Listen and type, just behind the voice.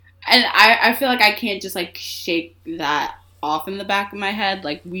And I feel like I can't just, like, shake that off in the back of my head.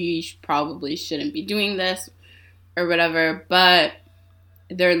 Like, we probably shouldn't be doing this or whatever. But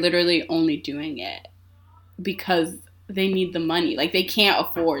they're literally only doing it because they need the money. Like, they can't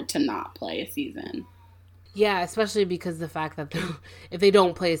afford to not play a season. Yeah, especially because the fact that if they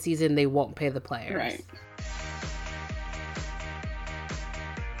don't play a season, they won't pay the players. Right.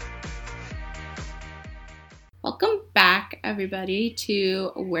 Welcome back, everybody,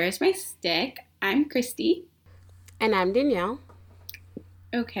 to Where's My Stick? I'm Christy. And I'm Danielle.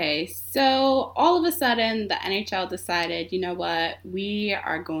 Okay, so all of a sudden, the NHL decided, you know what, we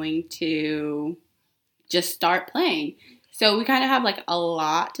are going to just start playing. So we kind of have, like, a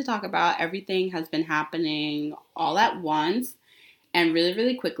lot to talk about. Everything has been happening all at once and really,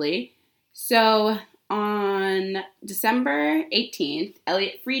 really quickly. So on December 18th,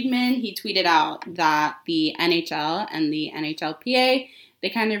 Elliot Friedman, he tweeted out that the NHL and the NHLPA, they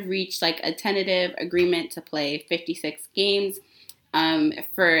kind of reached, like, a tentative agreement to play 56 games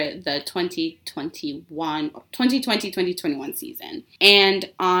for the 2020-2021 season.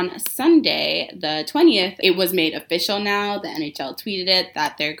 And on Sunday, the 20th, it was made official now. The NHL tweeted it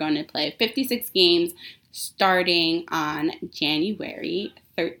that they're going to play 56 games starting on January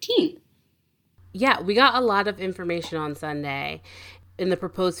 13th. Yeah, we got a lot of information on Sunday. In the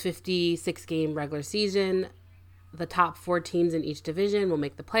proposed 56-game regular season, the top 4 teams in each division will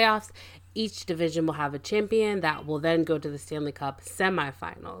make the playoffs. Each division will have a champion that will then go to the Stanley Cup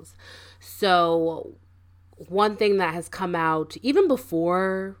semifinals. So one thing that has come out even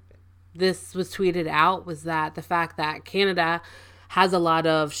before this was tweeted out was that the fact that Canada has a lot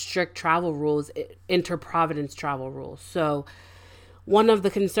of strict travel rules, inter-province travel rules. So one of the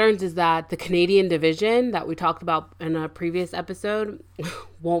concerns is that the Canadian division that we talked about in a previous episode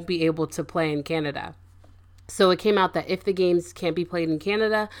won't be able to play in Canada. So it came out that if the games can't be played in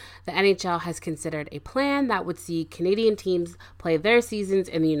Canada, the NHL has considered a plan that would see Canadian teams play their seasons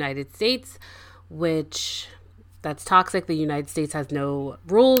in the United States, which that's toxic. The United States has no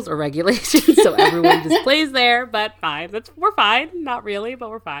rules or regulations, so everyone just plays there, but fine. We're fine. Not really, but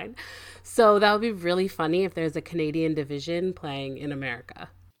we're fine. So that would be really funny if there's a Canadian division playing in America.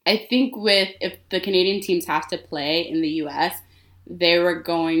 I think if the Canadian teams have to play in the U.S., they were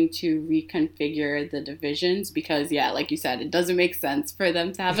going to reconfigure the divisions because, yeah, like you said, it doesn't make sense for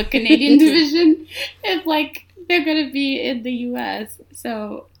them to have a Canadian division if, like, they're going to be in the U.S.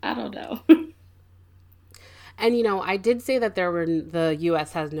 So, I don't know. And, you know, I did say that the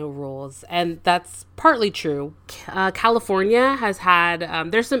U.S. has no rules, and that's partly true. California has had,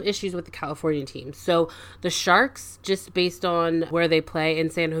 there's some issues with the California team. So the Sharks, just based on where they play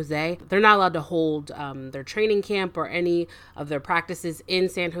in San Jose, they're not allowed to hold their training camp or any of their practices in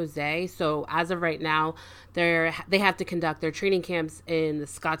San Jose. So as of right now, they have to conduct their training camps in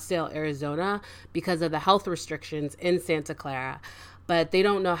Scottsdale, Arizona, because of the health restrictions in Santa Clara. But they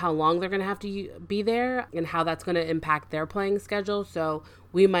don't know how long they're going to have to be there and how that's going to impact their playing schedule. So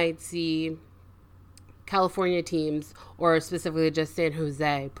we might see California teams, or specifically just San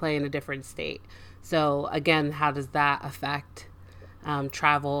Jose, play in a different state. So again, how does that affect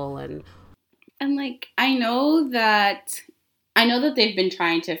travel? And like, I know that they've been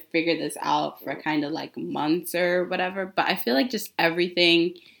trying to figure this out for kind of like months or whatever, but I feel like just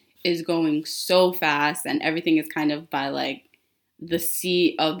everything is going so fast and everything is kind of by like the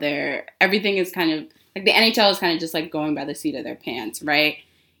seat of everything is kind of like the NHL is kind of just like going by the seat of their pants, right?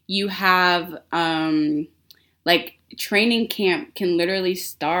 You have like training camp can literally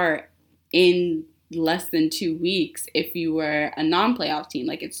start in less than 2 weeks if you were a non-playoff team.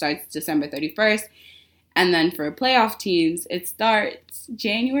 Like, it starts December 31st, and then for playoff teams it starts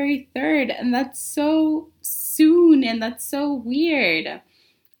January 3rd, and that's so soon, and that's so weird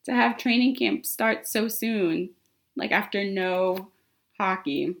to have training camp start so soon, like after no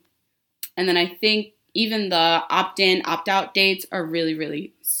hockey. And then I think even the opt-in, opt-out dates are really,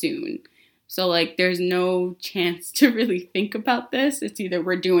 really soon. So, like, there's no chance to really think about this. It's either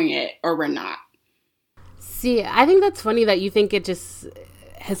we're doing it or we're not. See, I think that's funny that you think it just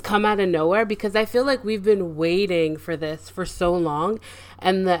has come out of nowhere, because I feel like we've been waiting for this for so long,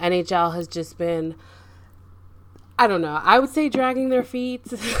 and the NHL has just been, I don't know, I would say dragging their feet.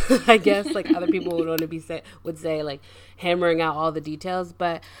 I guess like other people would say like hammering out all the details.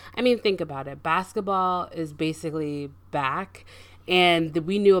 But I mean, think about it. Basketball is basically back, and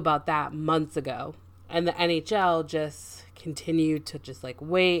we knew about that months ago. And the NHL just continued to just like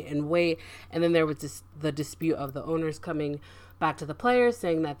wait. And then there was the dispute of the owners coming back to the players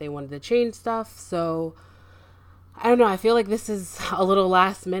saying that they wanted to change stuff. So I don't know. I feel like this is a little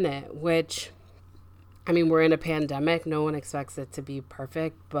last minute, which I mean, we're in a pandemic. No one expects it to be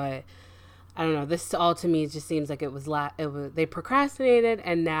perfect, but I don't know. This all to me just seems like it was they procrastinated,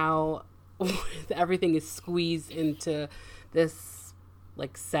 and now everything is squeezed into this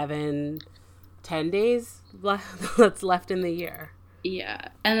like 7-10 days that's left in the year. Yeah.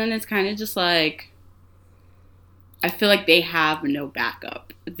 And then it's kind of just like, I feel like they have no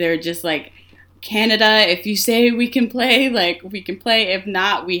backup. They're just like, Canada, if you say we can play, like, we can play. If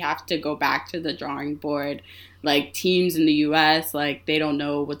not, we have to go back to the drawing board. Like, teams in the U.S., like, they don't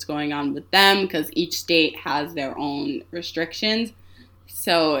know what's going on with them because each state has their own restrictions.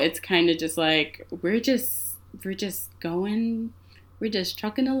 So it's kind of just like, we're just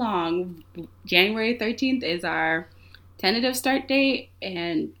trucking along. January 13th is our tentative start date,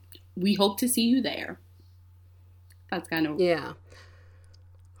 and we hope to see you there. That's kind of... Yeah.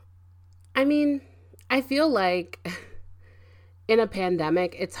 I mean, I feel like in a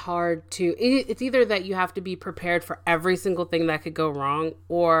pandemic, it's hard to... It's either that you have to be prepared for every single thing that could go wrong,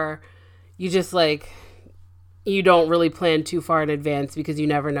 or you just, like, you don't really plan too far in advance because you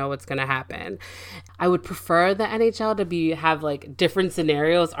never know what's going to happen. I would prefer the NHL to have, like, different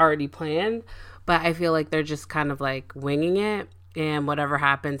scenarios already planned, but I feel like they're just kind of, like, winging it, and whatever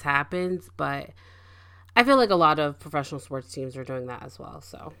happens, happens. But I feel like a lot of professional sports teams are doing that as well,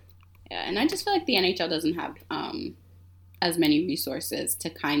 so... Yeah, and I just feel like the NHL doesn't have as many resources to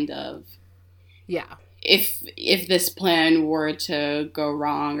kind of... Yeah. If this plan were to go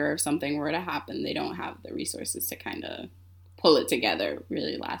wrong or if something were to happen, they don't have the resources to kind of pull it together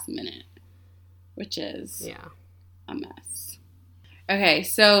really last minute, which is a mess. Okay,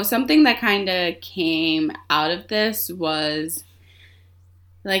 so something that kind of came out of this was...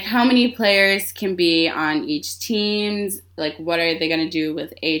 like, how many players can be on each teams? Like, what are they going to do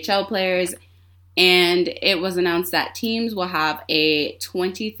with AHL players? And it was announced that teams will have a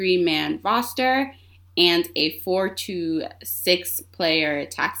 23-man roster and a 4 to 6 player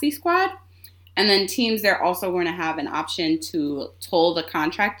taxi squad. And then teams, they're also going to have an option to toll the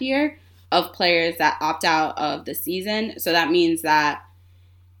contract year of players that opt out of the season. So that means that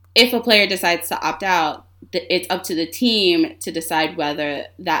if a player decides to opt out, it's up to the team to decide whether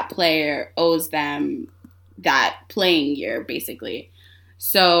that player owes them that playing year, basically.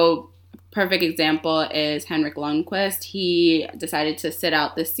 So, perfect example is Henrik Lundqvist. He decided to sit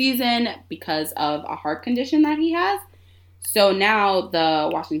out this season because of a heart condition that he has. So now the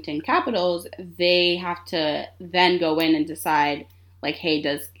Washington Capitals, they have to then go in and decide, like, hey,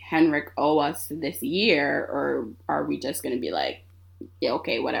 does Henrik owe us this year? Or are we just going to be like, yeah,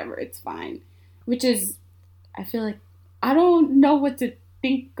 okay, whatever, it's fine. Which is... I feel like I don't know what to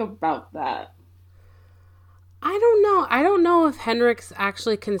think about that. I don't know. I don't know if Henrik's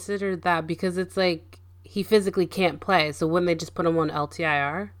actually considered that because it's like he physically can't play. So wouldn't they just put him on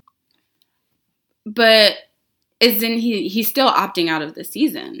LTIR? But isn't he's still opting out of the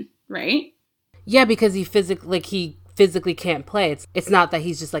season, right? Yeah, because he physically can't play. It's not that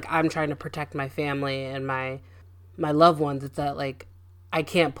he's just like, I'm trying to protect my family and my loved ones. It's that, like, I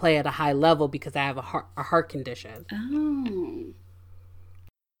can't play at a high level because I have a heart condition. Oh.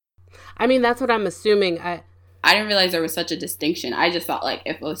 I mean, that's what I'm assuming. I didn't realize there was such a distinction. I just thought, like,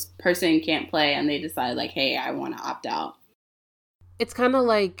 if a person can't play and they decide, like, hey, I want to opt out. It's kind of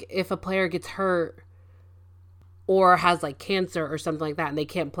like if a player gets hurt or has, like, cancer or something like that and they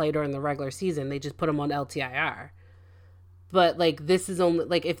can't play during the regular season, they just put them on LTIR. But, like, this is only,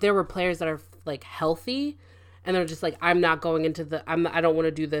 like, if there were players that are, like, healthy... and they're just like, I'm not going into I don't want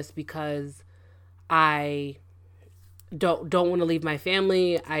to do this because I don't want to leave my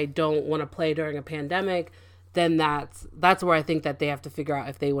family. I don't want to play during a pandemic. Then that's where I think that they have to figure out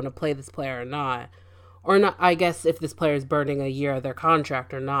if they want to play this player or not. Or not, I guess, if this player is burning a year of their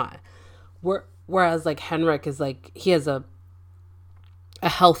contract or not. Whereas, like, Henrik is like, he has a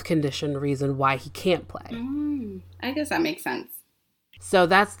health condition reason why he can't play. I guess that makes sense. So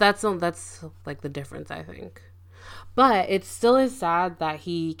that's like the difference, I think. But it still is sad that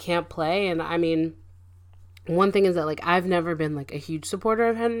he can't play. And I mean, one thing is that, like, I've never been, like, a huge supporter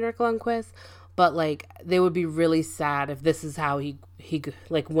of Henrik Lundqvist, but, like, they would be really sad if this is how he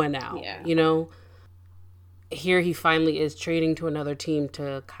like, went out, you know? Here he finally is trading to another team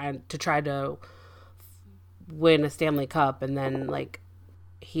to try to win a Stanley Cup, and then, like,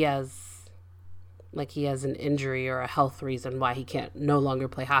 he has an injury or a health reason why he can't no longer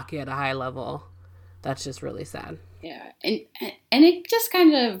play hockey at a high level. That's just really sad. Yeah, and it just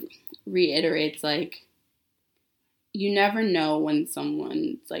kind of reiterates, like, you never know when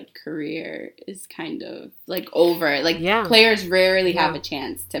someone's, like, career is kind of, like, over. Like, players rarely have a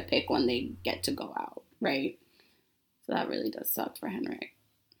chance to pick when they get to go out, right? So that really does suck for Henrik.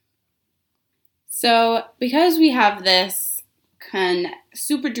 So because we have this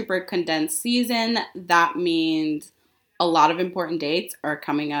super duper condensed season, that means a lot of important dates are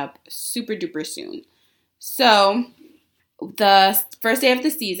coming up super duper soon. So the first day of the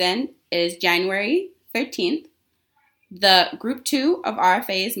season is January 13th. The Group 2 of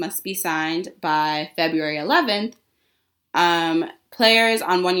RFAs must be signed by February 11th. Players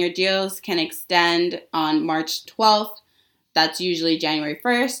on one-year deals can extend on March 12th. That's usually January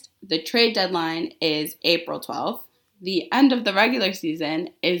 1st. The trade deadline is April 12th. The end of the regular season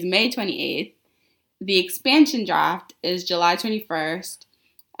is May 28th. The expansion draft is July 21st.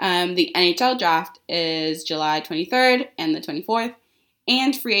 The NHL draft is July 23rd and the 24th.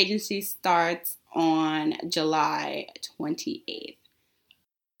 And free agency starts on July 28th.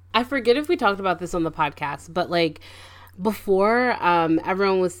 I forget if we talked about this on the podcast, but like before,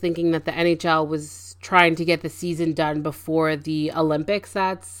 everyone was thinking that the NHL was trying to get the season done before the Olympics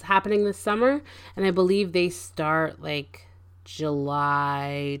that's happening this summer. And I believe they start like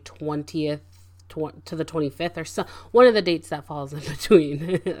July 20th to the 25th or so, one of the dates that falls in between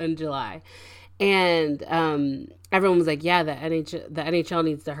in July. And everyone was like, yeah, the NHL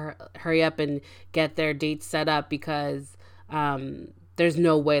needs to hurry up and get their dates set up because there's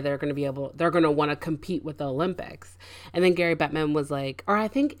no way they're going to want to compete with the Olympics. And then Gary Bettman was like, or I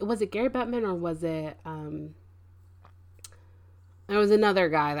think, was it Gary Bettman or was it, there was another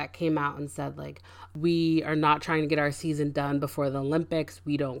guy that came out and said like, we are not trying to get our season done before the Olympics.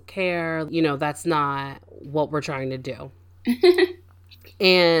 We don't care. You know, that's not what we're trying to do.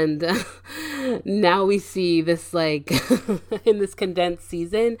 And now we see this like in this condensed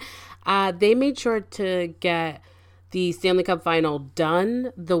season, they made sure to get the Stanley Cup final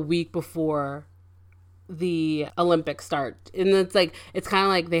done the week before the Olympics start. And it's like, it's kind of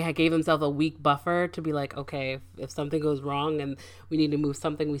like they gave themselves a week buffer to be like, okay, if something goes wrong and we need to move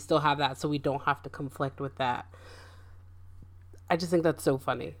something, we still have that so we don't have to conflict with that. I just think that's so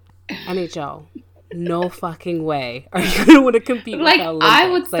funny. NHL, no fucking way are you going to want to compete with the Olympics. I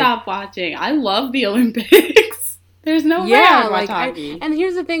would stop watching. I love the Olympics. There's no way I would watch hockey. And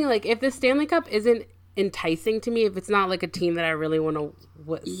here's the thing, like, if the Stanley Cup isn't enticing to me, if it's not like a team that I really want to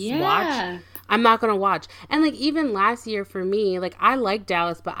watch, I'm not going to watch. And like even last year for me, like I like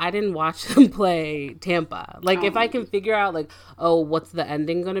Dallas, but I didn't watch them play Tampa. Like if I can figure out like, oh, what's the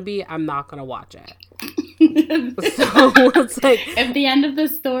ending going to be, I'm not going to watch it. So it's like, if the end of the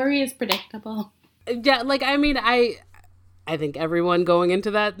story is predictable. Yeah, like I mean, I think everyone going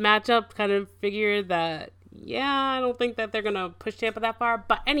into that matchup kind of figured that, yeah, I don't think that they're going to push Tampa that far.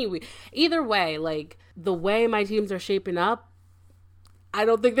 But anyway, either way, like the way my teams are shaping up, I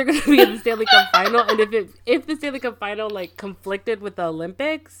don't think they're going to be in the Stanley Cup final. And if the Stanley Cup final like conflicted with the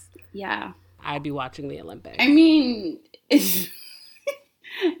Olympics, yeah, I'd be watching the Olympics. I mean,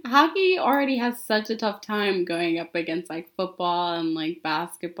 hockey already has such a tough time going up against like football and like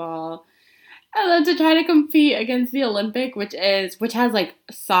basketball. And then to try to compete against the Olympic, which has like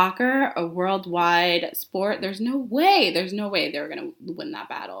soccer, a worldwide sport, there's no way they're gonna win that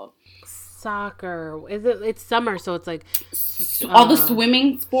battle. Soccer, it's summer, so it's like all the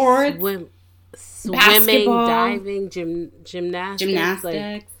swimming sports, swimming, diving, gymnastics,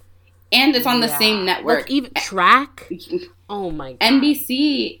 like, and it's on the same network. Like even track. Oh my god!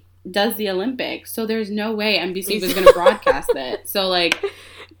 NBC does the Olympics, so there's no way NBC was gonna broadcast it. So like.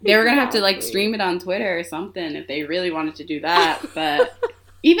 They were going to have to, like, stream it on Twitter or something if they really wanted to do that. But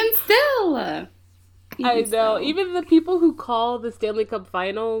even still. I know. Even the people who call the Stanley Cup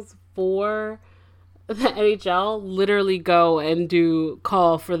finals for the NHL literally go and do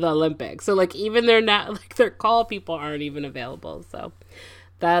call for the Olympics. So, like, even their call people aren't even available. So,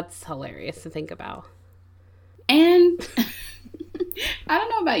 that's hilarious to think about. And I don't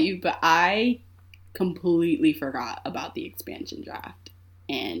know about you, but I completely forgot about the expansion draft.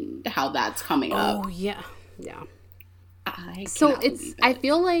 And how that's coming up. Oh, yeah. Yeah. I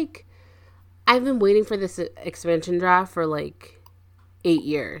feel like I've been waiting for this expansion draft for like 8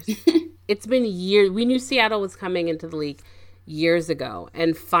 years. It's been years. We knew Seattle was coming into the league years ago.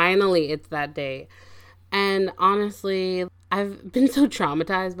 And finally, it's that day. And honestly, I've been so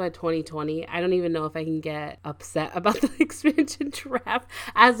traumatized by 2020. I don't even know if I can get upset about the expansion draft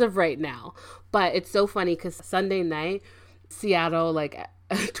as of right now. But it's so funny because Sunday night, Seattle, like,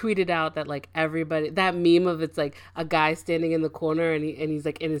 tweeted out that, like, everybody, that meme of it's, like, a guy standing in the corner and he's,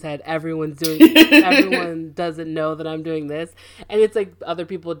 like, in his head, everyone doesn't know that I'm doing this. And it's, like, other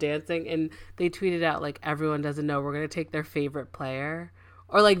people dancing. And they tweeted out, like, everyone doesn't know we're going to take their favorite player.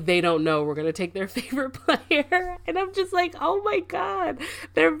 Or, like, they don't know we're going to take their favorite player. And I'm just like, oh, my God.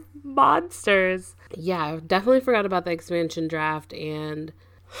 They're monsters. Yeah, I definitely forgot about the expansion draft. And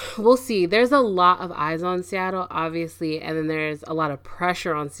We'll see. There's a lot of eyes on Seattle, obviously, and then there's a lot of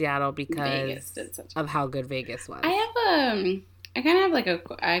pressure on Seattle because of how good Vegas was. I kind of have like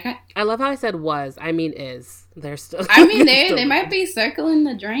I love how I said was. I mean is. They're still. I mean they might be circling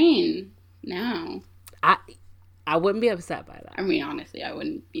the drain now. I wouldn't be upset by that. I mean, honestly, I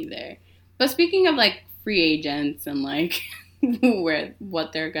wouldn't be there. But speaking of like free agents and like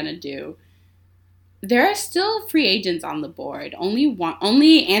what they're gonna do, there are still free agents on the board.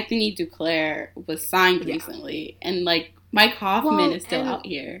 Only Anthony Duclair was signed recently, and like Mike Hoffman is still out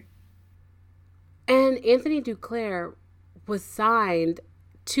here. And Anthony Duclair was signed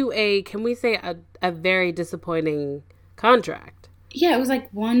to can we say a very disappointing contract. Yeah, it was like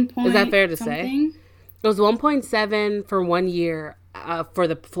 1 point. Is that fair to say? It was 1.7 for 1 year for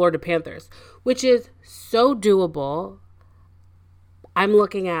the Florida Panthers, which is so doable. I'm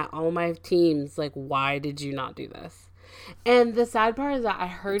looking at all my teams like, why did you not do this? And the sad part is that I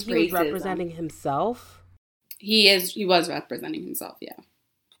heard he was representing himself. He was representing himself, yeah.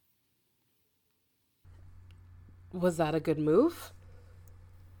 Was that a good move?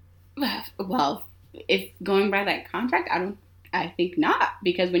 Well, if going by that contract, I think not,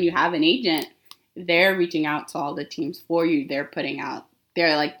 because when you have an agent, they're reaching out to all the teams for you. They're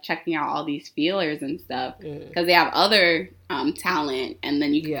like checking out all these feelers and stuff because they have other talent, and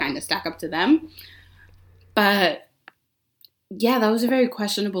then you can kind of stack up to them. But yeah, that was a very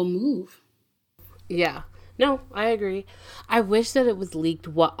questionable move. Yeah, no, I agree. I wish that it was leaked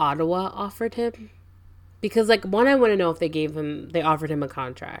what Ottawa offered him, because like one, I want to know if they offered him a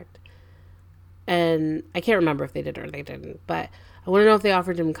contract, and I can't remember if they did or they didn't, but I want to know if they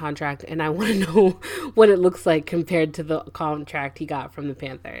offered him a contract, and I want to know what it looks like compared to the contract he got from the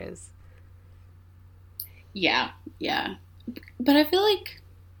Panthers. Yeah. But I feel like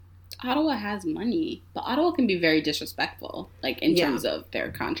Ottawa has money, but Ottawa can be very disrespectful, like in terms of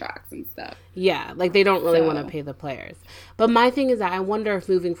their contracts and stuff. Yeah, like they don't really want to pay the players. But my thing is that I wonder if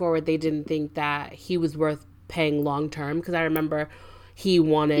moving forward they didn't think that he was worth paying long term, because I remember he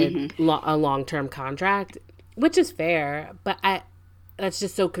wanted a long term contract, which is fair, but that's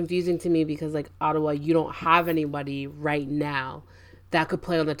just so confusing to me because, like, Ottawa, you don't have anybody right now that could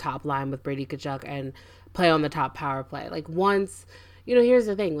play on the top line with Brady Tkachuk and play on the top power play. Like, once, here's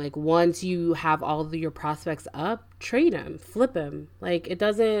the thing. Like, once you have all of your prospects up, trade him, flip him. Like, it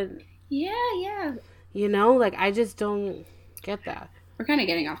doesn't... Yeah. Like, I just don't get that. We're kind of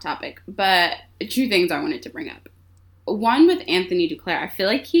getting off topic, but 2 things I wanted to bring up. One, with Anthony Duclair, I feel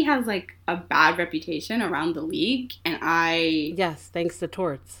like he has like a bad reputation around the league, and yes, thanks to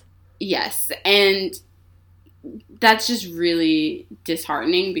Torts. Yes, and that's just really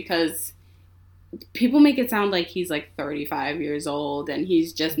disheartening because people make it sound like he's like 35 years old and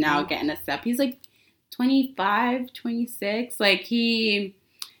he's just now getting a step. He's like 25, 26. Like he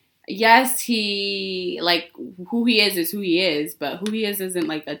like who he is who he is, but who he is isn't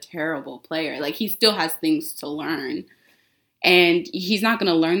like a terrible player. Like he still has things to learn, and he's not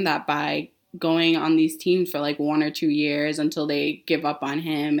going to learn that by going on these teams for like 1 or 2 years until they give up on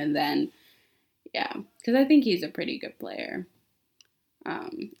him. And then because I think he's a pretty good player.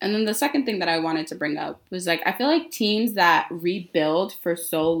 And then the second thing that I wanted to bring up was like, I feel like teams that rebuild for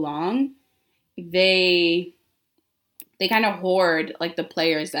so long, they kind of hoard like the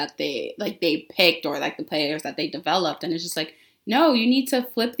players that they picked or like the players that they developed. And it's just like, no, you need to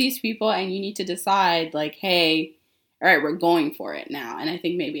flip these people and you need to decide like, hey, all right, we're going for it now. And I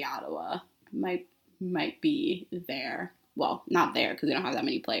think maybe Ottawa might be there. Well, not there because they don't have that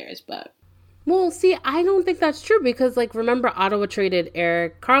many players, but. Well, see, I don't think that's true because, like, remember Ottawa traded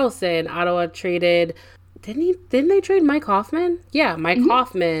Erik Karlsson. Ottawa traded, didn't they trade Mike Hoffman? Yeah, Mike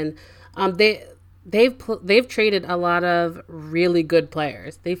Hoffman. They've traded a lot of really good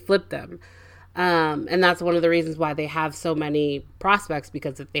players. They flipped them, and that's one of the reasons why they have so many prospects,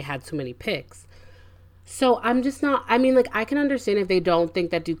 because they had so many picks. So I'm just not. I mean, like, I can understand if they don't think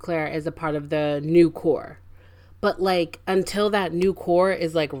that Duclair is a part of the new core. But, like, until that new core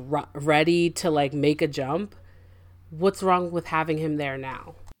is, like, ready to, like, make a jump, what's wrong with having him there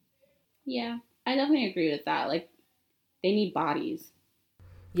now? Yeah, I definitely agree with that. Like, they need bodies.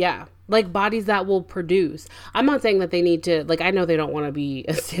 Yeah, like, bodies that will produce. I'm not saying that they need to, like, I know they don't want to be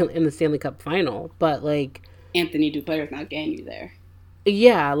in the Stanley Cup final, but, like... Anthony Duclair is not getting you there.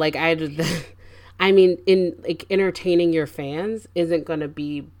 Yeah, like, I mean, like, entertaining your fans isn't going to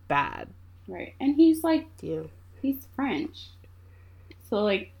be bad. Right, and he's, like... Yeah. He's French. So,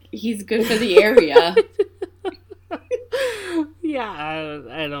 like, he's good for the area. Yeah,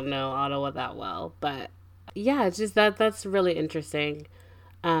 I don't know Ottawa that well. But, yeah, it's just that's really interesting.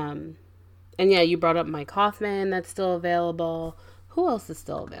 And, yeah, you brought up Mike Hoffman. That's still available. Who else is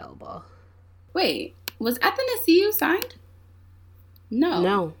still available? Wait, was Athanasiou signed? No.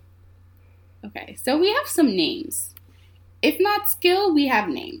 No. Okay, so we have some names. If not skill, we have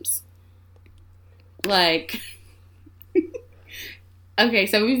names. Like, okay,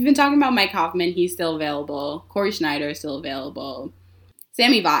 so we've been talking about Mike Hoffman. He's still available. Corey Schneider is still available.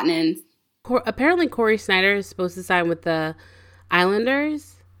 Sammy Vatanen. Apparently, Corey Schneider is supposed to sign with the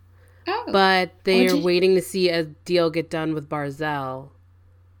Islanders. Oh. But they're waiting to see a deal get done with Barzal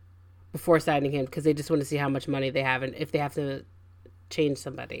before signing him because they just want to see how much money they have and if they have to change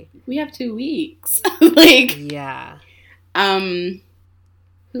somebody. We have 2 weeks. Like, yeah.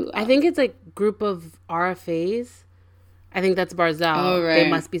 Who I think it's like group of RFAs. I think that's Barzal. Oh, right. They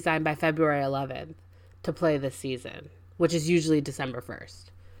must be signed by February 11th to play this season, which is usually December 1st.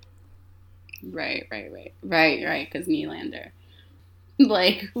 Right. Because Nylander.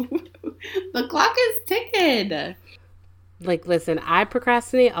 Like, the clock is ticking. Like, listen, I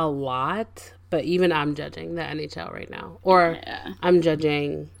procrastinate a lot, but even I'm judging the NHL right now. Or I'm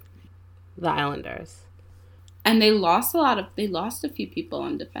judging the Islanders. And they lost a few people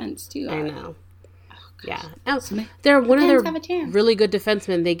on defense, too. I know. Oh, yeah. They're one of their really good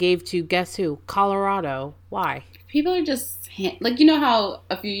defensemen they gave to, guess who? Colorado. Why? People are just, like, you know how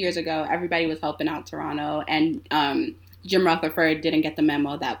a few years ago everybody was helping out Toronto and Jim Rutherford didn't get the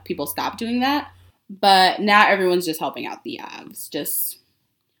memo that people stopped doing that? But now everyone's just helping out the Avs. Just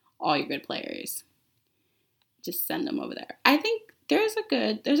all your good players. Just send them over there. I think there's a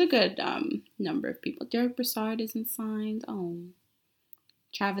good number of people. Derek Brassard isn't signed. Oh,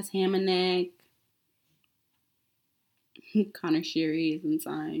 Travis Hamonic, Connor Sheary isn't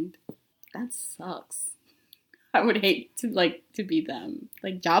signed. That sucks. I would hate to be them.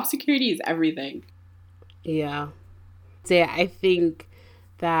 Like, job security is everything. Yeah. So yeah, I think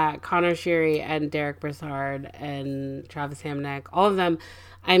that Connor Sheary and Derek Brassard and Travis Hamonic, all of them,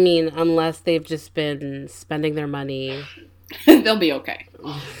 I mean, unless they've just been spending their money, they'll be okay.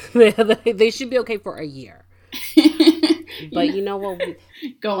 They should be okay for a year. But you know what?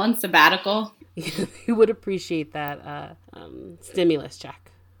 Go on sabbatical. You would appreciate that stimulus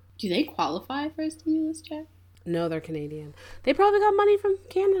check. Do they qualify for a stimulus check? No, they're Canadian. They probably got money from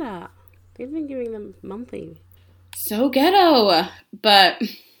Canada. They've been giving them monthly. So ghetto. But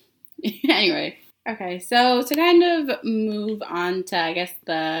anyway. Okay, so to kind of move on to, I guess,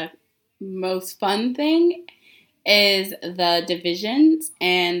 the most fun thing is the divisions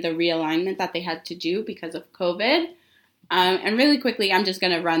and the realignment that they had to do because of COVID. And really quickly, I'm just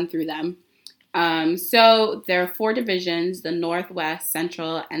going to run through them. So there are 4 divisions, the Northwest,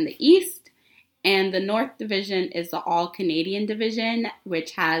 Central, and the East. And the North Division is the All-Canadian Division,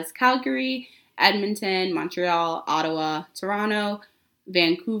 which has Calgary, Edmonton, Montreal, Ottawa, Toronto,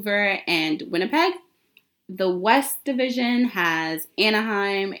 Vancouver, and Winnipeg. The West Division has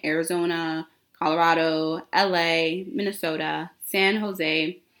Anaheim, Arizona, Colorado, LA, Minnesota, San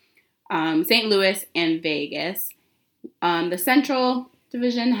Jose, St. Louis, and Vegas. The Central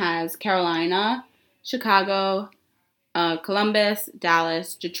Division has Carolina, Chicago, Columbus,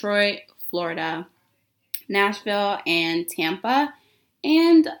 Dallas, Detroit, Florida, Nashville, and Tampa.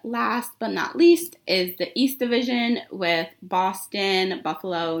 And last but not least is the East Division with Boston,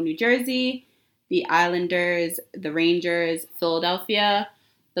 Buffalo, New Jersey, the Islanders, the Rangers, Philadelphia,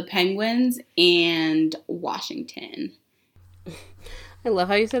 the Penguins, and Washington. I love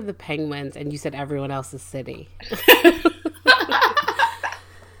how you said the Penguins and you said everyone else's city.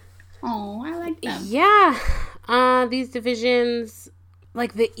 Oh, I like them. Yeah. These divisions,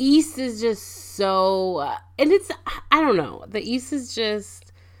 like the East is just so, and it's, I don't know. The East is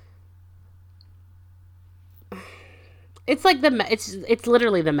just, it's like it's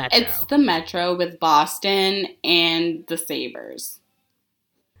literally the Metro. It's the Metro with Boston and the Sabres.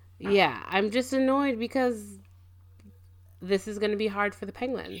 Yeah, I'm just annoyed because this is going to be hard for the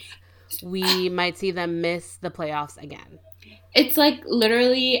Penguins. We might see them miss the playoffs again. It's like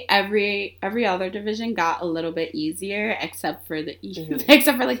literally every other division got a little bit easier except for the East,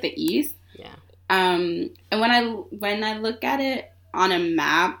 except for like the East. Yeah. And when I look at it on a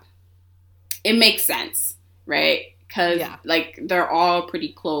map, it makes sense, right? Because like they're all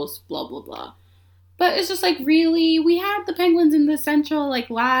pretty close, blah blah blah. But it's just like, really, we had the Penguins in the Central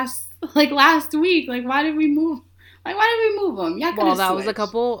last week. Like, why did we move? Like, why did we move them? Yeah, well, that was a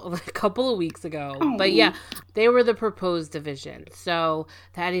couple of weeks ago. Oh. But yeah, they were the proposed division. So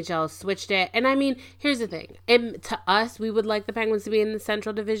the NHL switched it. And I mean, here's the thing. To us, we would like the Penguins to be in the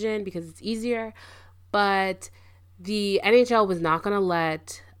Central Division because it's easier. But the NHL was not going to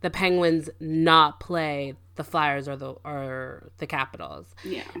let the Penguins not play the Flyers or the Capitals.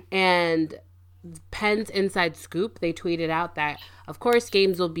 Yeah. And Penn's Inside Scoop, they tweeted out that, of course,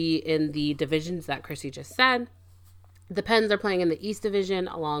 games will be in the divisions that Chrissy just said. The Pens are playing in the East Division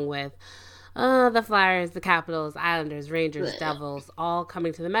along with the Flyers, the Capitals, Islanders, Rangers, Devils, all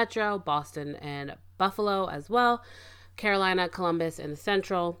coming to the Metro, Boston and Buffalo as well, Carolina, Columbus, and the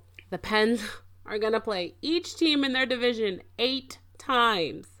Central. The Pens are going to play each team in their division 8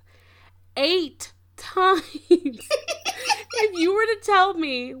 times. 8 times. If you were to tell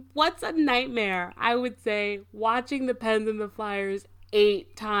me what's a nightmare, I would say watching the Pens and the Flyers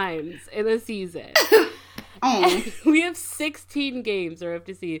 8 times in a season. Oh. We have 16 games where we have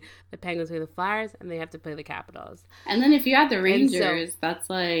to see the Penguins play the Flyers and they have to play the Capitals. And then if you add the Rangers, that's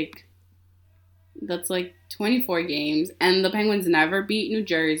like 24 games. And the Penguins never beat New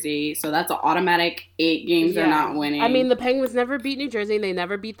Jersey, so that's an automatic 8 games they're not winning. I mean, the Penguins never beat New Jersey and they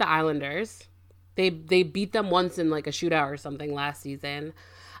never beat the Islanders. They beat them once in like a shootout or something last season.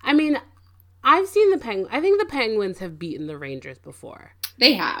 I mean, I've seen the Penguins. I think the Penguins have beaten the Rangers before.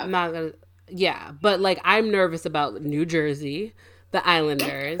 They have. I'm not gonna. Yeah, but like I'm nervous about New Jersey, the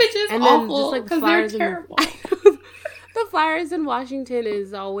Islanders, which is and awful, then just like the Flyers. Terrible. The Flyers in Washington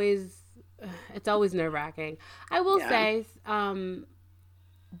is always, it's always nerve wracking. I will say,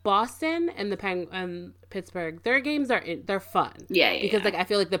 Boston and and Pittsburgh, their games they're fun. Yeah, because like I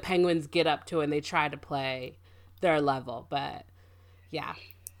feel like the Penguins get up to it and they try to play their level, but yeah.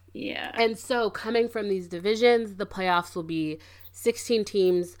 Yeah. And so coming from these divisions, the playoffs will be 16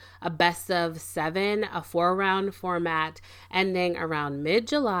 teams, a best of 7, a 4-round format, ending around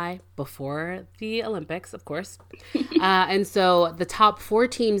mid-July, before the Olympics, of course. And so the top 4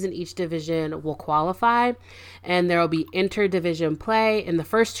 teams in each division will qualify, and there will be interdivision play in the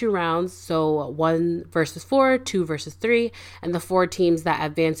first 2 rounds, so 1 versus 4, 2 versus 3, and the 4 teams that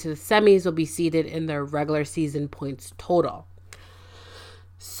advance to the semis will be seeded in their regular season points total.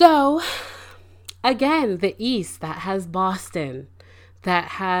 So, again, the East, that has Boston, that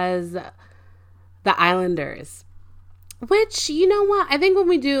has the Islanders, which, you know what, I think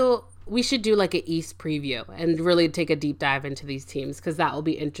we should do like an East preview and really take a deep dive into these teams, because that will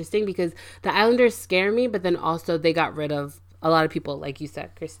be interesting, because the Islanders scare me, but then also they got rid of a lot of people, like you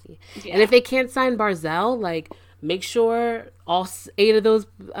said, Christy. Yeah. And if they can't sign Barzal, like, make sure all 8 of those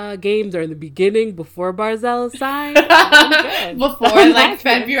games are in the beginning before Barzal is signed. Before like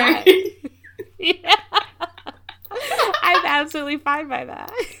February. Yeah. I'm absolutely fine by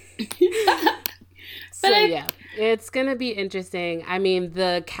that. Yeah, it's going to be interesting. I mean,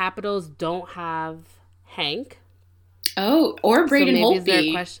 the Capitals don't have Hank. Oh, or Braden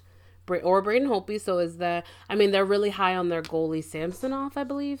Holtby. Or Braden Holtby. So they're really high on their goalie Samsonov, I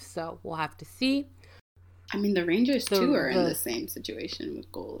believe. So we'll have to see. I mean, the Rangers, too, are in the same situation with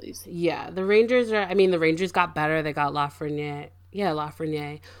goalies. Yeah, the Rangers got better. They got Lafreniere. Yeah,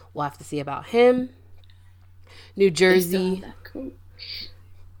 Lafreniere. We'll have to see about him. New Jersey.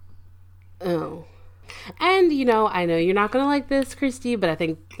 Oh. And, I know you're not going to like this, Christy, but I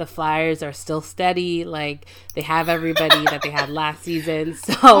think the Flyers are still steady. Like, they have everybody that they had last season.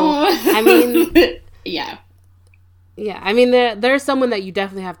 So, I mean... Yeah. Yeah, I mean, there's someone that you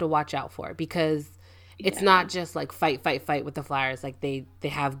definitely have to watch out for, because... It's not just like fight with the Flyers. Like they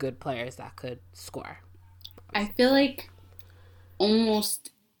have good players that could score. I feel like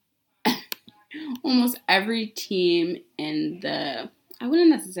almost every team in I wouldn't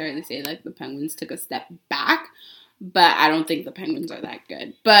necessarily say like the Penguins took a step back, but I don't think the Penguins are that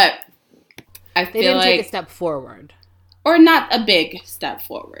good. But I feel they didn't take a step forward. Or not a big step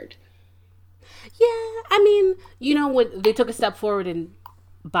forward. Yeah, I mean, when they took a step forward in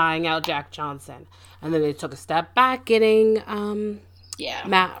buying out Jack Johnson, and then they took a step back getting Mike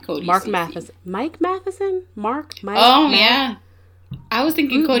Matheson. Yeah, I was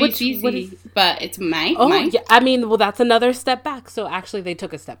thinking Cody Ceci, but it's Mike. Oh, Mike? Yeah, I mean, well, that's another step back. So actually, they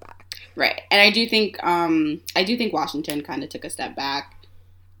took a step back, right? And I do think Washington kind of took a step back.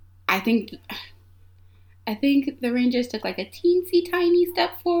 I think the Rangers took like a teensy tiny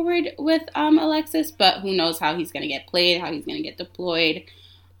step forward with Alexis, but who knows how he's going to get played, how he's going to get deployed.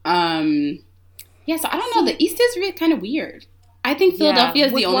 So I don't know. The East is really kind of weird. I think Philadelphia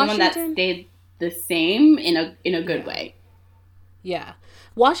is the only one that stayed the same in a good way. Yeah.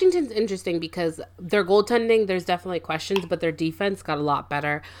 Washington's interesting because their goaltending, there's definitely questions, but their defense got a lot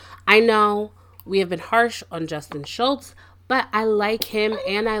better. I know we have been harsh on Justin Schultz, but I like him,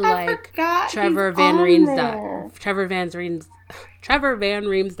 and I like Trevor Van Riemsdyk. Trevor Van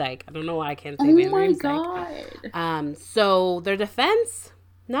Riemsdyk. I don't know why I can't say Van Riemsdyk. God. So their defense,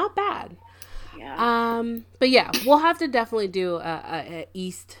 not bad. Yeah. But yeah, we'll have to definitely do a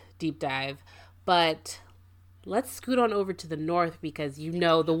East deep dive. But let's scoot on over to the north because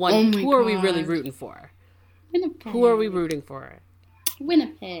the one. Who are we really rooting for? Winnipeg. Who are we rooting for?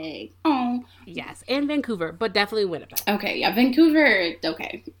 Winnipeg. Oh. Yes, and Vancouver, but definitely Winnipeg. Okay, yeah, Vancouver,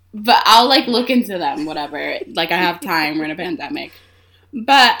 okay. But I'll, look into them, whatever. I have time. We're in a pandemic.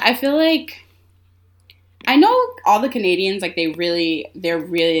 But I feel like, I know all the Canadians, they're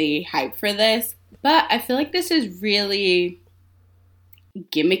really hyped for this. But I feel like this is really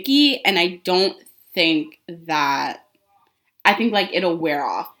gimmicky, and I don't think that, I think, it'll wear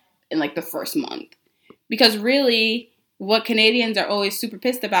off in, the first month. Because really, what Canadians are always super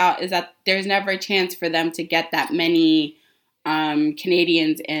pissed about is that there's never a chance for them to get that many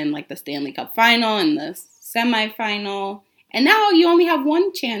Canadians in, the Stanley Cup final and the semifinal. And now you only have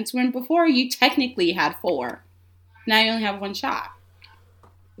one chance, when before you technically had 4. Now you only have one shot.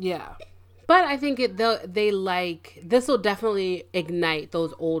 Yeah. But I think this will definitely ignite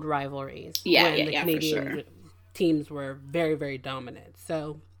those old rivalries. Yeah, when the Canadian for sure. teams were very, very dominant.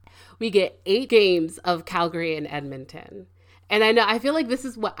 So we get 8 games of Calgary and Edmonton. And I feel like this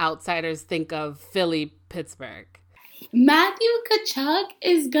is what outsiders think of Philly, Pittsburgh. Matthew Tkachuk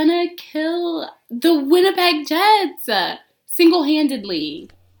is gonna kill the Winnipeg Jets single-handedly.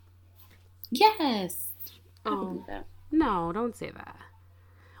 Yes. Oh, no, don't say that.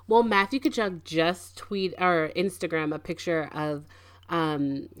 Well, Matthew Tkachuk just Instagram a picture of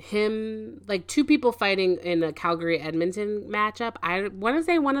him, 2 people fighting in a Calgary-Edmonton matchup. I want to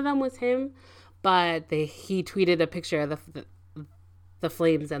say one of them was him, but he tweeted a picture of the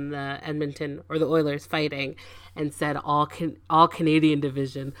Flames and the Edmonton or the Oilers fighting and said all Canadian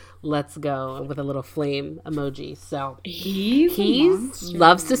division, let's go, with a little flame emoji. So he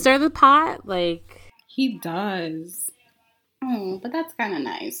loves to stir the pot. He does. Oh, but that's kind of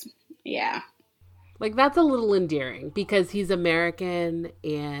nice. Yeah. That's a little endearing because he's American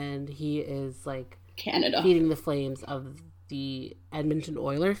and he is Canada, feeding the flames of the Edmonton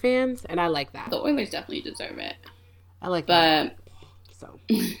Oilers fans, and I like that. The Oilers definitely deserve it. I like that. So,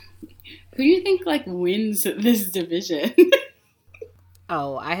 who do you think wins this division?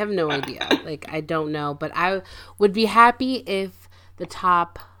 Oh, I have no idea. I don't know, but I would be happy if the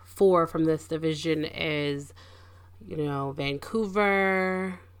top 4 from this division is,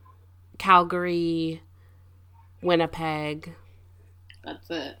 Vancouver, Calgary, Winnipeg.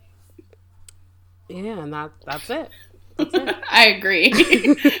 That's it. Yeah, and that's it. That's it. I agree.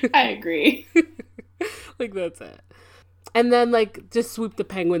 I agree. That's it. And then, just swoop the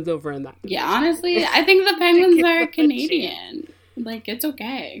Penguins over in that. Yeah, honestly, I think the Penguins are Canadian. It's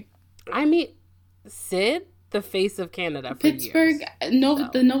okay. I mean, Sid, the face of Canada for Pittsburgh, years.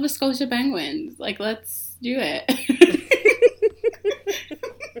 The Nova Scotia Penguins. Let's do it.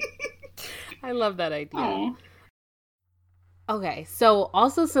 I love that idea. Aww. Okay, so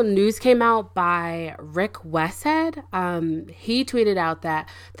also some news came out by Rick Westhead. He tweeted out that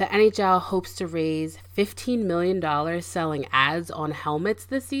the NHL hopes to raise $15 million selling ads on helmets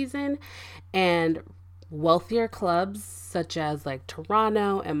this season, and wealthier clubs such as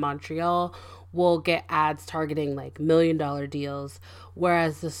Toronto and Montreal will get ads targeting $1 million deals,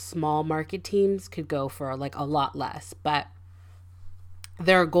 whereas the small market teams could go for a lot less. But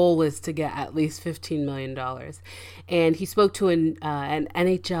their goal is to get at least $15 million. And he spoke to an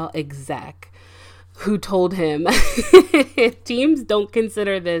NHL exec who told him teams don't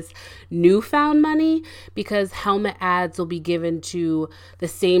consider this newfound money because helmet ads will be given to the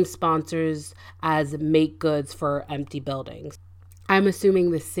same sponsors as make goods for empty buildings. I'm assuming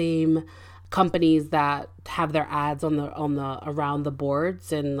the same companies that have their ads on the around the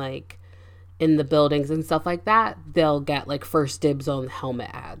boards and in the buildings and stuff like that, they'll get first dibs on helmet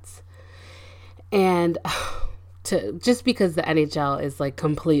ads. And just because the NHL is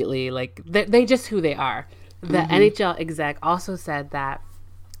completely they just who they are. The NHL exec also said that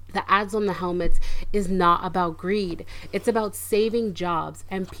the ads on the helmets is not about greed. It's about saving jobs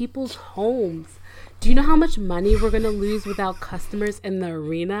and people's homes. Do you know how much money we're going to lose without customers in the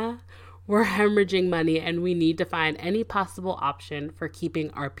arena? We're hemorrhaging money and we need to find any possible option for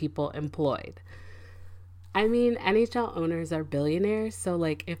keeping our people employed. I mean, NHL owners are billionaires, so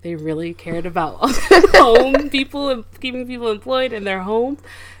if they really cared about home people and keeping people employed in their home,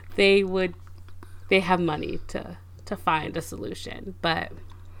 they have money to find a solution. But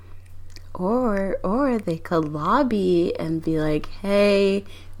Or they could lobby and be like, hey,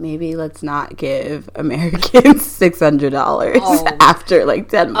 maybe let's not give Americans $600 after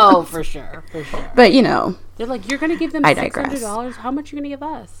 10 months. Oh, for sure. But, they're you're going to give them $600? How much are you going to give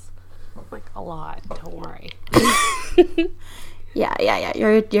us? A lot. Don't worry.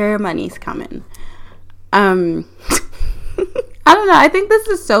 Yeah. Your money's coming. I don't know. I think this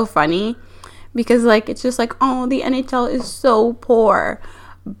is so funny because like it's just like, oh, the NHL is so poor.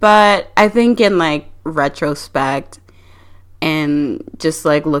 But I think in like retrospect and just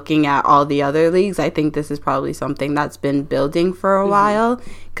like looking at all the other leagues, I think this is probably something that's been building for a while,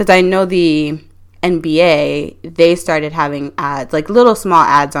 because I know the NBA, they started having ads, like little small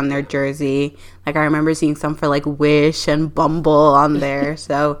ads on their jersey. Like I remember seeing some for like Wish and Bumble on there.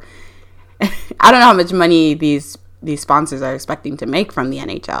 So I don't know how much money these sponsors are expecting to make from the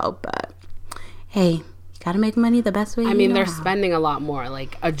NHL, but hey, you gotta make money the best way. I mean, they're spending a lot more.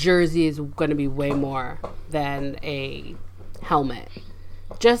 Like a jersey is going to be way more than a helmet,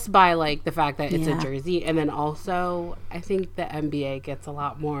 just by like the fact that it's a jersey. And then also I think the NBA gets a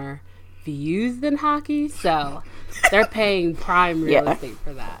lot more views than hockey, so they're paying prime real estate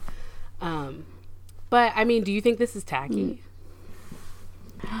for that. But I mean, do you think this is tacky?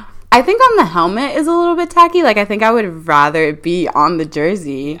 I think on the helmet is a little bit tacky. Like I think I would rather it be on the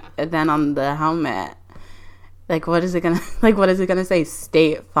jersey than on the helmet. Like what is it gonna say?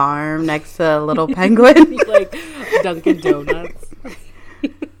 State Farm next to a little penguin? Like Dunkin' Donuts.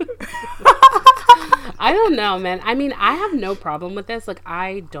 I don't know, man. I mean, I have no problem with this. Like,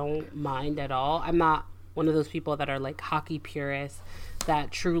 I don't mind at all. I'm not one of those people that are like hockey purists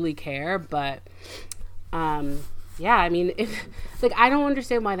that truly care. But, yeah, I mean, like, I don't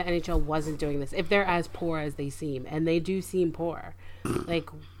understand why the NHL wasn't doing this if they're as poor as they seem, and they do seem poor. Like,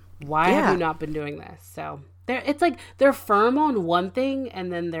 why have you not been doing this? So it's like they're firm on one thing,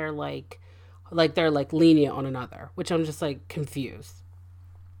 and then they're like they're lenient on another, which I'm just like confused.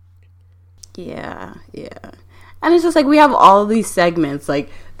 Yeah. And it's just like we have all these segments. Like,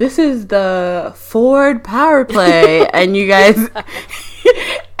 this is the Ford power play. and you guys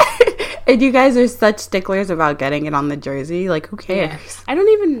are such sticklers about getting it on the jersey. Like, who cares? Yeah. I don't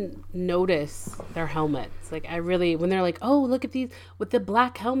even notice their helmets. Like, I really, when they're like, oh, look at these with the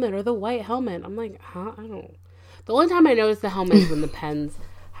black helmet or the white helmet. I'm like, huh? I don't. The only time I notice the helmet is when the Pens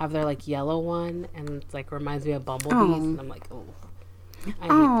have their like yellow one, and it's like reminds me of bumblebees. And I'm like, oh.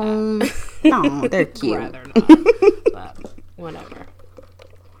 No, they're cute. Rather not, but whatever.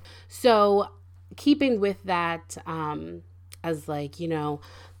 So, keeping with that, as like, you know,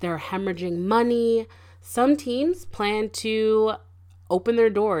 they're hemorrhaging money, some teams plan to open their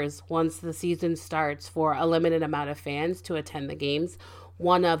doors once the season starts for a limited amount of fans to attend the games.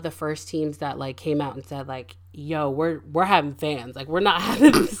 One of the first teams that like came out and said like, yo, we're having fans. Like, we're not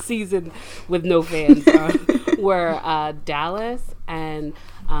having the season with no fans. Were Dallas and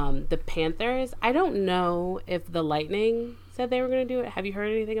the Panthers. I don't know if the Lightning said they were going to do it. Have you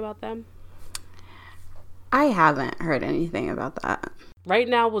heard anything about them? I haven't heard anything about that. Right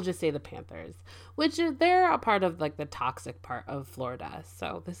now, we'll just say the Panthers, which is, they're a part of like the toxic part of Florida.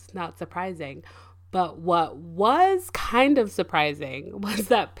 So this is not surprising. But what was kind of surprising was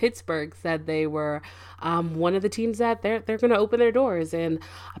that Pittsburgh said they were one of the teams that they're going to open their doors. And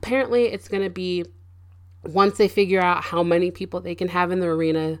apparently it's going to be once they figure out how many people they can have in the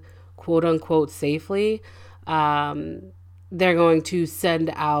arena, quote unquote, safely, they're going to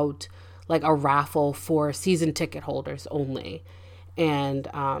send out like a raffle for season ticket holders only.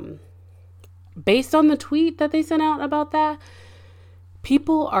 And based on the tweet that they sent out about that,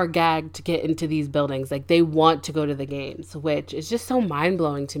 people are gagged to get into these buildings. Like, they want to go to the games, which is just so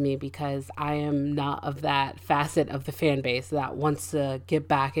mind-blowing to me because I am not of that facet of the fan base that wants to get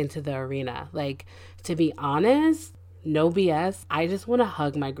back into the arena. Like, to be honest, no BS, I just want to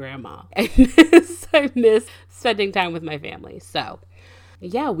hug my grandma. I miss spending time with my family. So,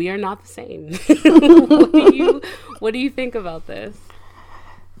 yeah, we are not the same. What do you think about this?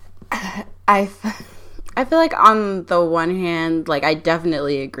 I feel like on the one hand, like, I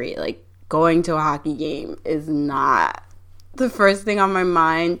definitely agree. Like, going to a hockey game is not the first thing on my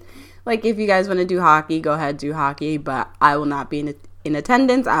mind. Like, if you guys want to do hockey, go ahead, do hockey. But I will not be in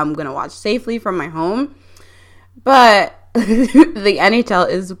attendance. I'm going to watch safely from my home. But the NHL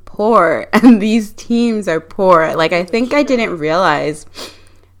is poor, and these teams are poor. Like, I think I didn't realize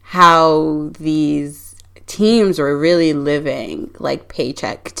how these teams were really living like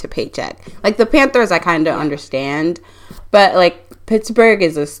paycheck to paycheck. Like the Panthers I kind of understand, but like Pittsburgh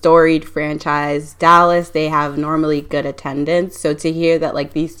is a storied franchise. Dallas, they have normally good attendance, so to hear that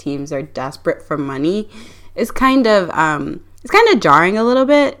like these teams are desperate for money is kind of jarring a little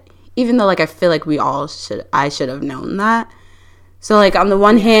bit, even though like I feel like I should have known that. So like on the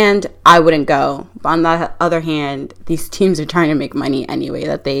one hand I wouldn't go, but on the other hand these teams are trying to make money any way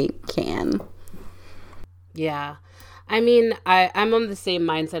that they can. Yeah. I mean, I'm on the same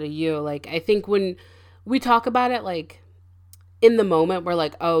mindset of you. Like, I think when we talk about it, like, in the moment, we're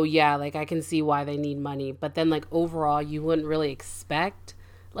like, oh, yeah, like, I can see why they need money. But then, like, overall, you wouldn't really expect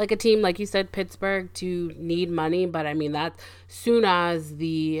like a team, like you said, Pittsburgh, to need money. But I mean, that soon as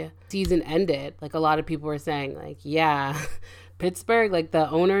the season ended, like a lot of people were saying, like, yeah, Pittsburgh, like the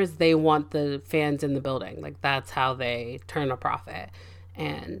owners, they want the fans in the building. Like that's how they turn a profit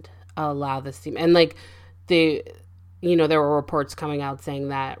and allow this team. And like they, there were reports coming out saying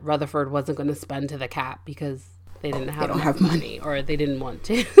that Rutherford wasn't going to spend to the cap because they don't have money or they didn't want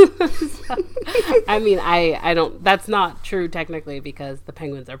to. So, I mean, I don't, that's not true technically because the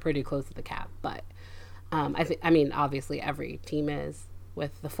Penguins are pretty close to the cap, but I mean, obviously every team is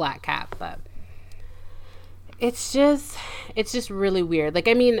with the flat cap, but it's just really weird. Like,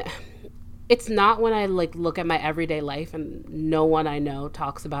 I mean, it's not when I like look at my everyday life and no one I know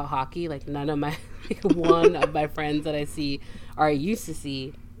talks about hockey. Like none of my, one of my friends that I see or I used to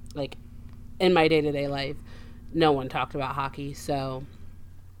see like in my day-to-day life, no one talked about hockey. So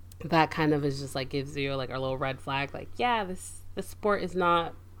that kind of is just like gives you like a little red flag. Like, yeah, this sport is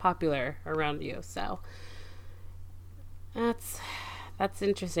not popular around you. So that's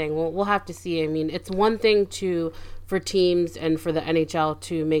interesting. We'll have to see. I mean, it's one thing for teams and for the NHL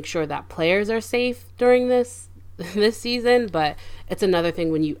to make sure that players are safe during this season, but it's another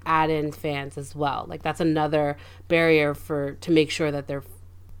thing when you add in fans as well. Like that's another barrier to make sure that their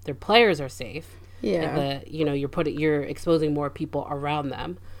players are safe. Yeah. You're exposing more people around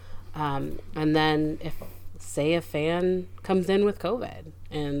them. And then if say a fan comes in with COVID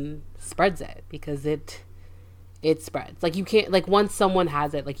and spreads it because it spreads. Like you can't, like once someone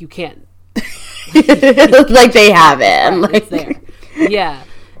has it, like you can't like they have it and like it's there. Yeah.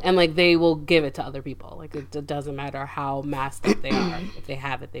 And like they will give it to other people. Like it doesn't matter how masked up they are. If they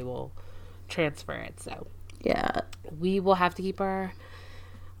have it, they will transfer it. So yeah, we will have to keep our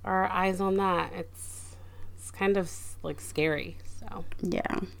eyes on that. It's kind of like scary. So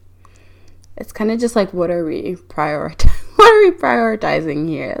yeah, it's kind of just like what are we prioritizing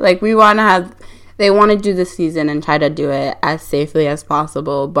here? Like they want to do the season and try to do it as safely as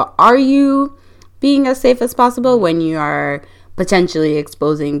possible, but are you being as safe as possible when you are potentially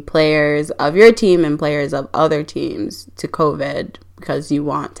exposing players of your team and players of other teams to COVID because you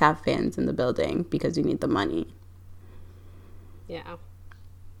want to have fans in the building because you need the money? Yeah.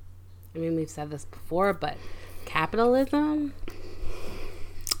 I mean, we've said this before, but capitalism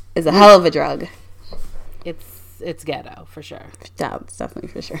is a hell of a drug. It's ghetto for sure. That's definitely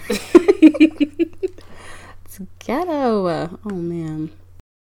for sure. It's ghetto. Oh man.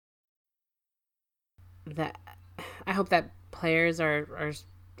 I hope that players are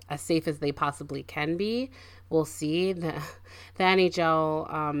as safe as they possibly can be. We'll see. The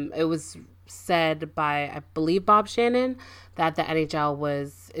NHL, it was said by, I believe, Bob Shannon, that the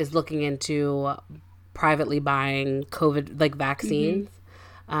NHL is looking into privately buying COVID like vaccines.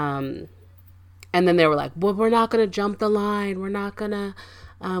 Mm-hmm. And then they were like, well, we're not going to jump the line. We're not going to,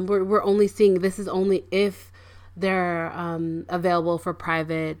 we're only seeing, this is only if they're available for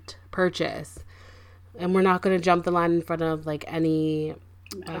private purchase. And we're not going to jump the line in front of like any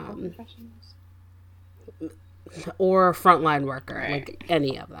or frontline worker, right. Like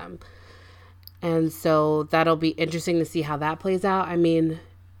any of them. And so that'll be interesting to see how that plays out. I mean,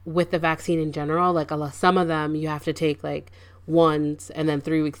 with the vaccine in general, like some of them you have to take like once and then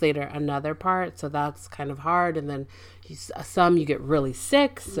 3 weeks later another part. So that's kind of hard. And then some you get really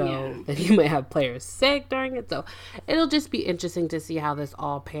sick. So then you might have players sick during it. So it'll just be interesting to see how this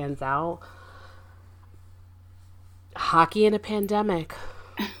all pans out. Hockey in a pandemic.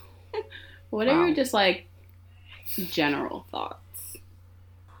 What are your just like general thoughts?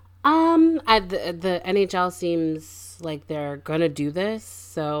 The NHL seems like they're gonna do this,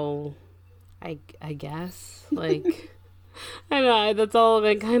 so I guess like I know that's all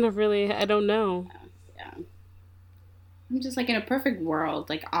been kind of really I don't know. Yeah. I'm just like in a perfect world,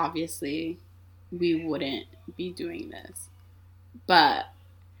 like obviously we wouldn't be doing this, but.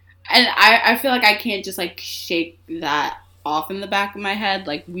 And I feel like I can't just, like, shake that off in the back of my head.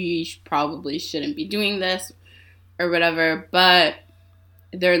 Like, we probably shouldn't be doing this or whatever. But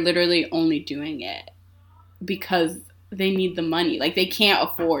they're literally only doing it because they need the money. Like, they can't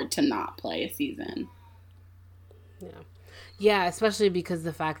afford to not play a season. Yeah. Yeah, especially because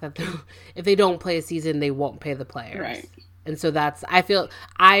the fact that if they don't play a season, they won't pay the players. Right. And so that's, I feel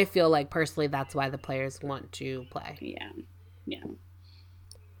like personally that's why the players want to play. Yeah. Yeah.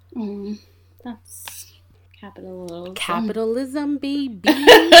 That's capitalism. Capitalism, baby.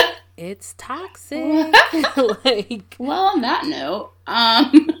 It's toxic. Like, well, on that note,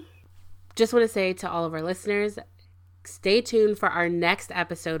 just want to say to all of our listeners, stay tuned for our next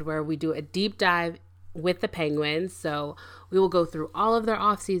episode where we do a deep dive with the Penguins. So we will go through all of their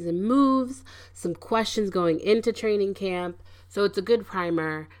off-season moves, some questions going into training camp, So it's a good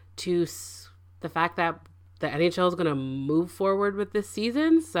primer to the fact that the NHL is going to move forward with this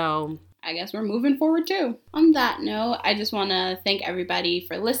season. So I guess we're moving forward too. On that note, I just want to thank everybody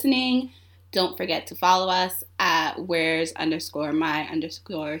for listening. Don't forget to follow us at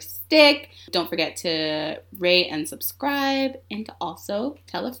where's_my_stick. Don't forget to rate and subscribe and to also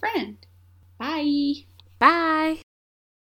tell a friend. Bye. Bye.